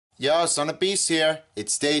Yo, Son of Beast here.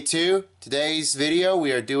 It's day 2. Today's video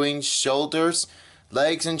we are doing shoulders,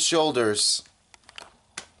 legs, and shoulders.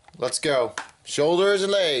 Let's go. Shoulders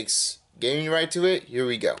and legs. Getting right to it. Here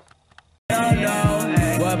we go. I don't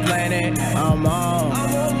know what planet I'm on.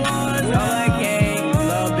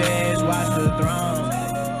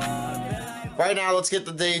 Right now, let's get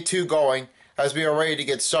the day 2 going as we are ready to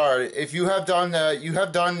get started. If you have done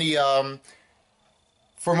the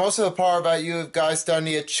for most of the part about you guys done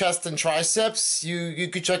the chest and triceps, you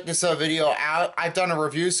could check this video out. I've done a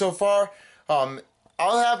review so far. I'll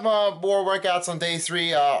have more workouts on day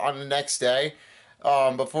 3 on the next day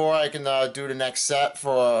before I can do the next set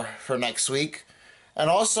for next week. And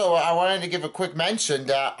also, I wanted to give a quick mention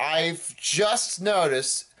that I've just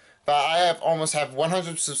noticed that I almost have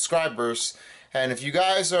 100 subscribers, and if you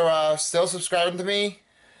guys are still subscribing to me,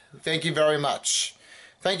 thank you very much.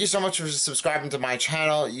 Thank you so much for subscribing to my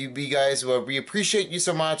channel. You guys, we appreciate you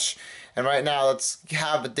so much. And right now, let's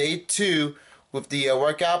have a day 2 with the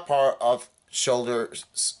workout part of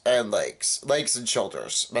shoulders and legs. Legs and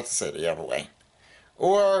shoulders. Let's say it the other way.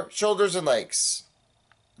 Or shoulders and legs.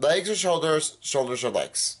 Legs or shoulders, shoulders or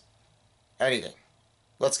legs. Anything.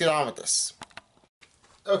 Let's get on with this.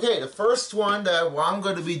 Okay, the first one that what I'm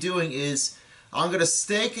going to be doing is I'm going to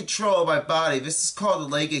stay control of my body. This is called a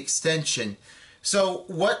leg extension. So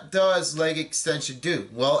what does leg extension do?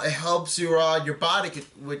 Well, it helps your body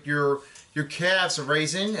with your calves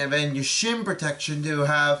raising, and then your shin protection to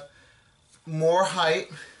have more height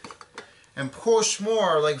and push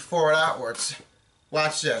more leg forward outwards.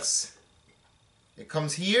 Watch this. It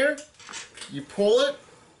comes here, you pull it,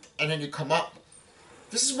 and then you come up.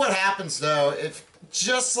 This is what happens though. If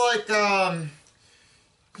just like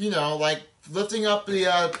you know, like lifting up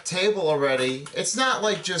the table already. It's not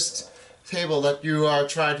like just table that you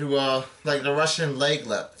try to like the Russian leg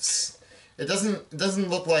lifts. It doesn't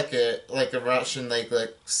look like a Russian leg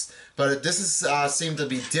lifts, but this is seemed to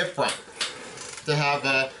be different. To have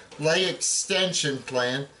a leg extension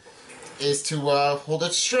plan is to hold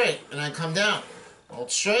it straight and then come down. Hold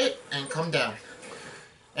straight and come down.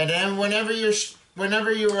 And then whenever your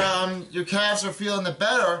calves are feeling the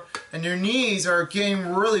better and your knees are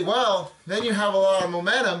getting really well, then you have a lot of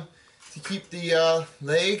momentum to keep the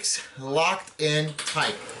legs locked in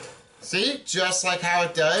tight. See? Just like how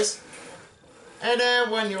it does. And then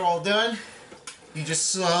when you're all done, you just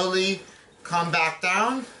slowly come back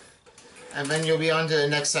down, and then you'll be on to the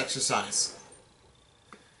next exercise.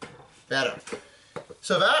 Better.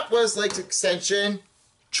 So that was leg extension.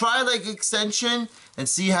 Try leg extension and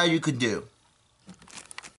see how you can do.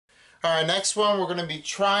 Alright, next one we're going to be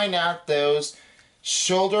trying out those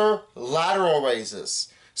shoulder lateral raises.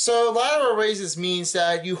 So lateral raises means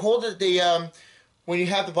that you hold it when you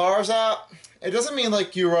have the bars out. It doesn't mean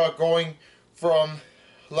like you're going from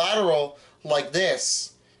lateral like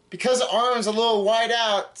this. Because the arm's a little wide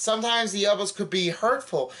out, sometimes the elbows could be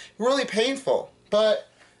hurtful, really painful. But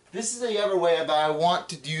this is the other way that I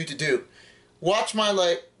want you to do. Watch my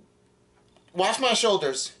leg. Watch my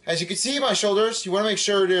shoulders. As you can see, my shoulders, you want to make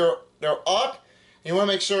sure they're up. You want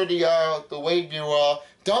to make sure the weight of your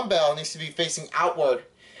dumbbell needs to be facing outward.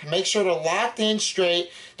 Make sure they're locked in straight.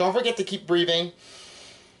 Don't forget to keep breathing.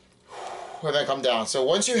 And then come down. So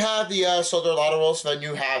once you have the shoulder laterals, then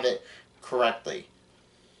you have it correctly.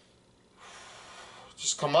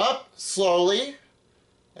 Just come up slowly,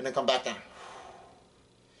 and then come back down.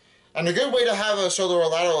 And a good way to have a shoulder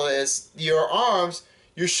lateral is your arms,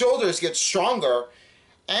 your shoulders get stronger,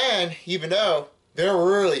 and even though they're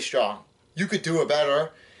really strong, you could do it better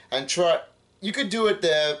and try. You could do it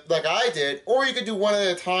like I did, or you could do one at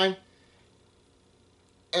a time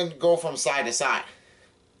and go from side to side.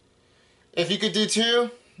 If you could do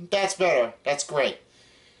 2, that's better. That's great.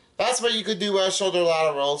 That's what you could do shoulder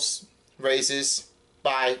laterals raises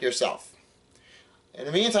by yourself. In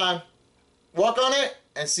the meantime, work on it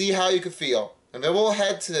and see how you can feel. And then we'll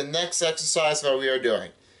head to the next exercise that we are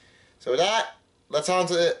doing. So with that, let's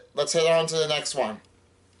head on to the next one.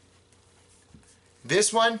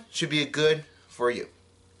 This one should be good for you.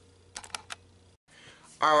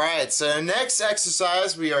 Alright, so the next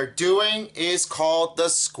exercise we are doing is called the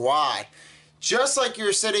squat. Just like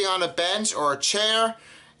you're sitting on a bench or a chair,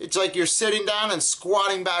 it's like you're sitting down and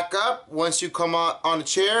squatting back up once you come on a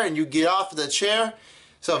chair and you get off of the chair.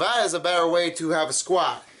 So that is a better way to have a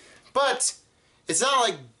squat. But it's not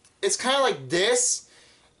like, it's kind of like this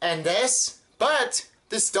and this, but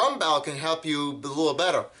this dumbbell can help you a little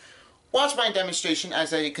better. Watch my demonstration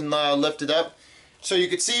as I can lift it up. So you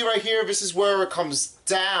can see right here, this is where it comes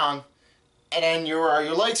down and then your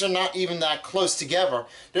legs are not even that close together.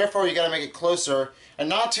 Therefore, you got to make it closer and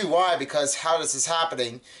not too wide, because how this is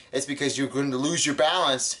happening is because you're going to lose your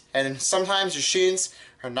balance, and sometimes your shins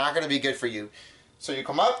are not going to be good for you. So you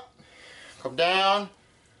come up, come down,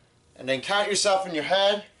 and then count yourself in your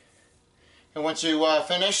head. And once you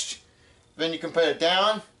finished, then you can put it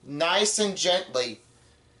down nice and gently.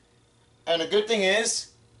 And the good thing is,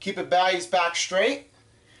 keep your bellies back straight,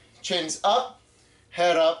 chins up,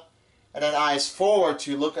 head up, and then eyes forward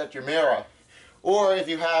to look at your mirror. Or if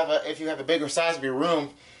you have a bigger size of your room,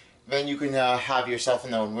 then you can have yourself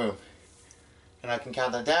in your own room. And I can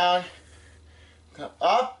count that down,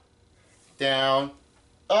 up, down,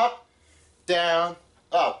 up, down,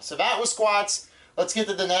 up. So that was squats. Let's get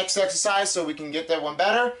to the next exercise so we can get that one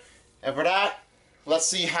better. And for that, let's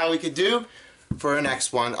see how we could do for the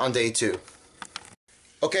next one on day 2.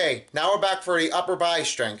 Okay, now we're back for the upper body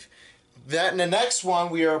strength. Then the next one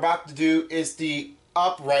we are about to do is the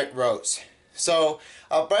upright rows. So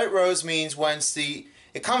upright rows means once it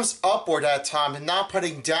comes upward at a time and not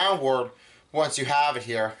putting downward once you have it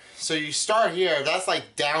here. So you start here, that's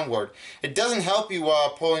like downward. It doesn't help you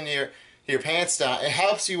pulling your pants down. It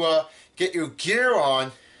helps you get your gear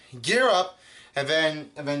on, gear up, and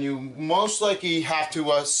then you most likely have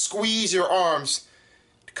to squeeze your arms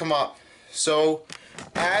to come up. So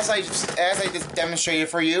as I just demonstrated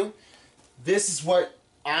for you, this is what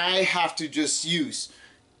I have to just use.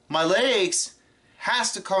 My legs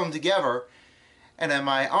has to come together, and then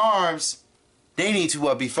my arms, they need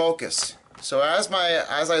to be focused. So as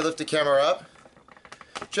I lift the camera up,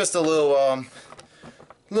 just a little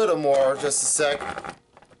more, just a sec,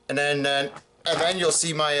 and then you'll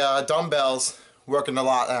see my dumbbells working a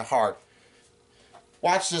lot hard.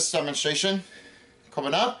 Watch this demonstration.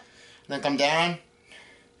 Coming up, and then come down.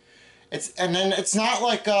 And then it's not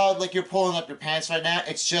like you're pulling up your pants right now.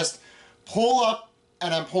 It's just pull up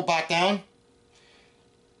and then pull back down.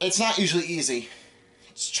 It's not usually easy.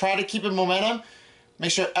 Just try to keep it momentum.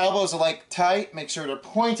 Make sure elbows are like tight. Make sure they're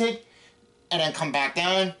pointed, and then come back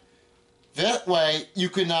down. That way you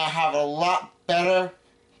can have a lot better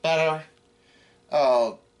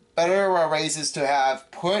raises to have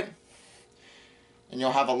put, and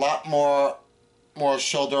you'll have a lot more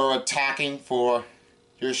shoulder attacking for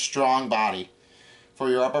your strong body, for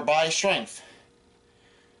your upper body strength.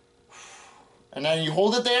 And then you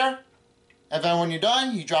hold it there, and then when you're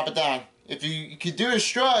done, you drop it down. If you can do the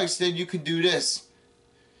shrugs, then you can do this.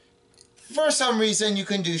 For some reason, you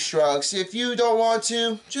can do shrugs. If you don't want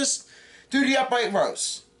to, just do the upright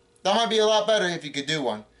rows. That might be a lot better if you could do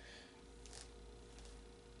one.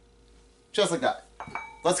 Just like that.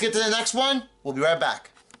 Let's get to the next one. We'll be right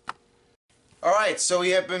back. Alright, so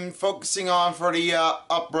we have been focusing on for the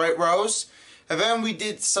upright rows. And then we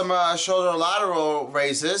did some shoulder lateral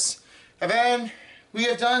raises. And then we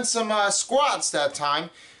have done some squats that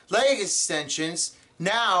time. Leg extensions.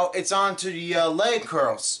 Now it's on to the leg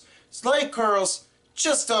curls. So leg curls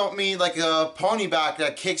just don't mean like a pony back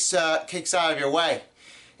that kicks out of your way.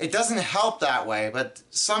 It doesn't help that way, but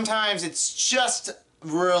sometimes it's just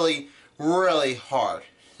really hard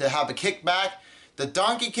to have a kick back. The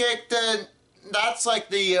donkey kick, that's like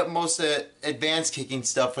the most advanced kicking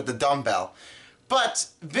stuff with the dumbbell. But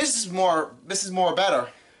this is more better.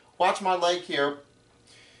 Watch my leg here,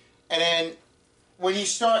 and then when you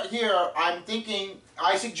start here,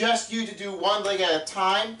 I suggest you to do one leg at a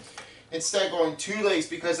time instead of going 2 legs,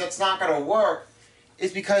 because that's not going to work.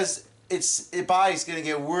 It's because your body's going to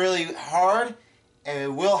get really hard and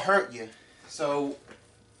it will hurt you. So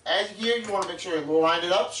as here, you want to make sure you line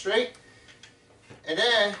it up straight, and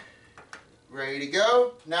then ready to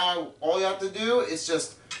go. Now all you have to do is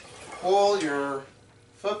just pull your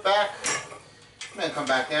foot back, and then come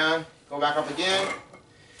back down, go back up again,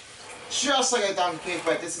 just like a donkey kick.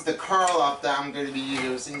 But this is the curl up that I'm going to be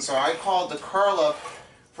using, so I call it the curl up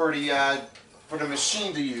for the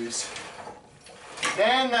machine to use.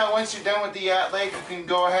 Then once you're done with the leg, you can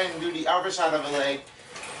go ahead and do the other side of the leg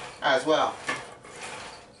as well.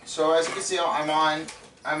 So as you can see,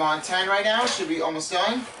 I'm on 10 right now. Should be almost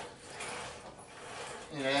done.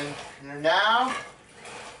 And now,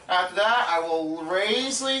 after that, I will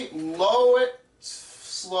lower it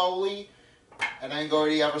slowly, and then go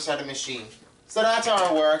to the other side of the machine. So that's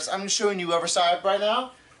how it works. I'm just showing you other side right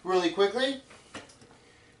now, really quickly.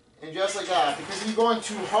 And just like that, because if you're going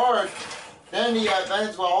too hard, then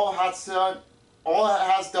it's all it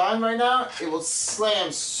has done right now, it will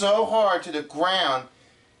slam so hard to the ground.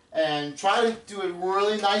 And try to do it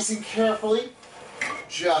really nice and carefully,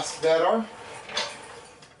 just better.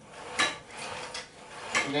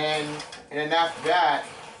 And then after that,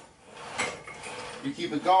 You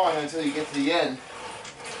keep it going until you get to the end.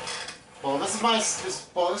 Well, this is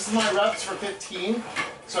my reps for 15,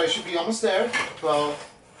 so I should be almost there. 12.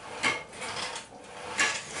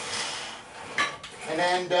 And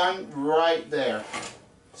then done right there.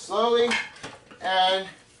 Slowly, and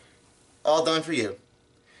all done for you.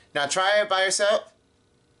 Now try it by yourself.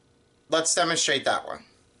 Let's demonstrate that one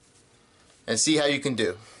and see how you can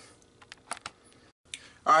do.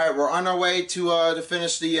 Alright, we're on our way to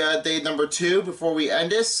finish the day number 2 before we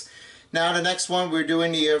end this. Now the next one, we're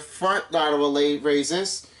doing the front lateral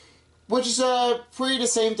raises, which is pretty the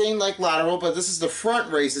same thing like lateral, but this is the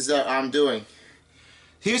front raises that I'm doing.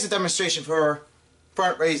 Here's a demonstration for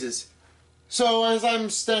front raises. So as I'm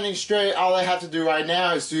standing straight, all I have to do right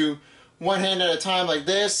now is do one hand at a time like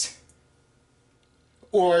this,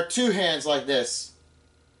 or 2 hands like this.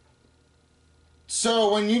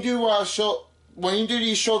 So when you do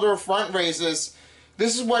these shoulder front raises,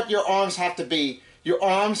 this is what your arms have to be. Your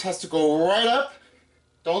arms has to go right up.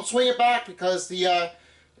 Don't swing it back, because the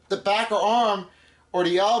back or arm or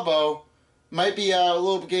the elbow might be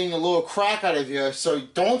getting a little crack out of you. So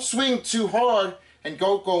don't swing too hard and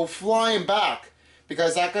go flying back,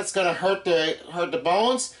 because that's gonna hurt the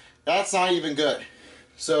bones. That's not even good.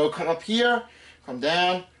 So come up here, come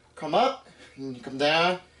down, come up, and you come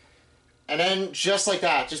down, and then just like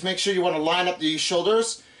that. Just make sure you want to line up the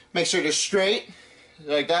shoulders. Make sure they're straight,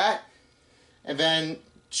 like that. And then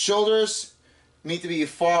shoulders need to be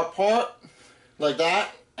far apart, like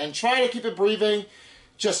that. And try to keep it breathing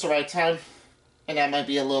just the right time, and that might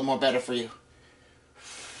be a little more better for you.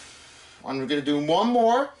 I'm going to do one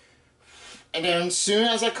more, and then as soon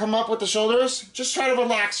as I come up with the shoulders, just try to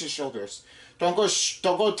relax your shoulders. Don't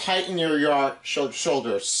go tight in your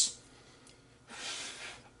shoulders.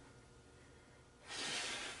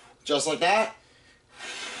 Just like that.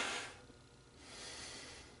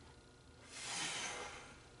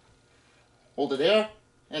 Hold it there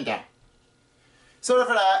and down. So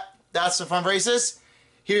for that, that's the front raises.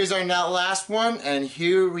 Here's our now last one, and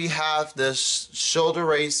here we have the shoulder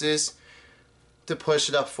raises to push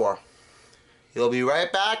it up for. You'll be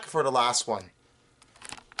right back for the last one.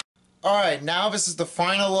 Alright, now this is the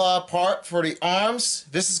final part for the arms.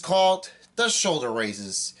 This is called the shoulder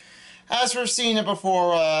raises. As we've seen it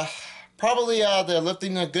before, probably they're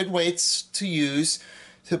lifting the good weights to use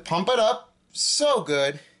to pump it up so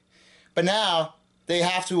good. But now they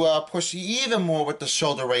have to push even more with the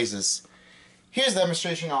shoulder raises. Here's the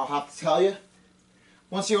demonstration I'll have to tell you.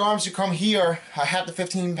 Once your arms you come here, I have the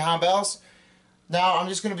 15-pound bells. Now I'm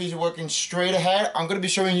just going to be working straight ahead. I'm going to be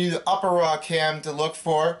showing you the upper cam to look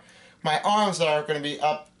for. My arms are going to be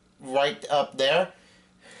up, right up there.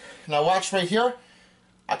 Now watch right here.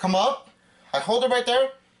 I come up, I hold it right there,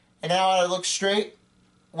 and now I look straight.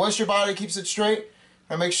 Once your body keeps it straight,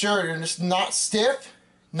 I make sure you're just not stiff,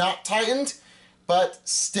 not tightened, but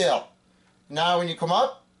still. Now when you come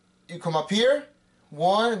up here,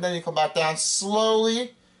 1, and then you come back down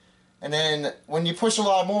slowly, and then when you push a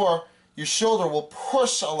lot more, your shoulder will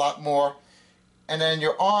push a lot more, and then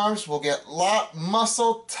your arms will get a lot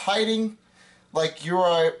muscle tightening, like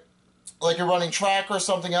you're running track or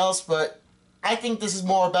something else. But I think this is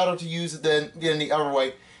better to use it than the other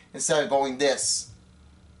way, instead of going this.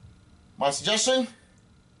 My suggestion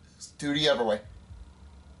is do the other way.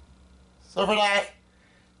 So for that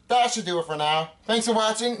should do it for now. Thanks for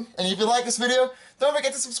watching, and if you like this video, don't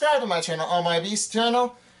forget to subscribe to my channel, On My Beast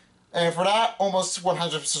channel. And for that, almost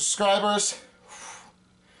 100 subscribers.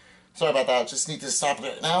 Sorry about that, just need to stop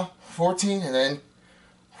it now. 14, and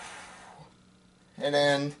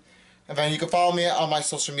then you can follow me on my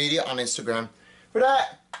social media on Instagram. For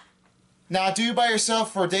that, now do by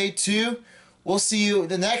yourself for day 2. We'll see you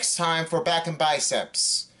the next time for back and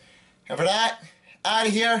biceps. And for that, out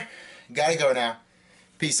of here. Gotta go now.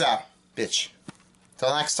 Peace out, bitch.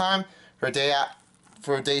 Till next time for day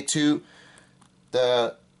 2,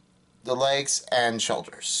 the legs and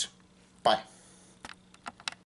shoulders. Bye.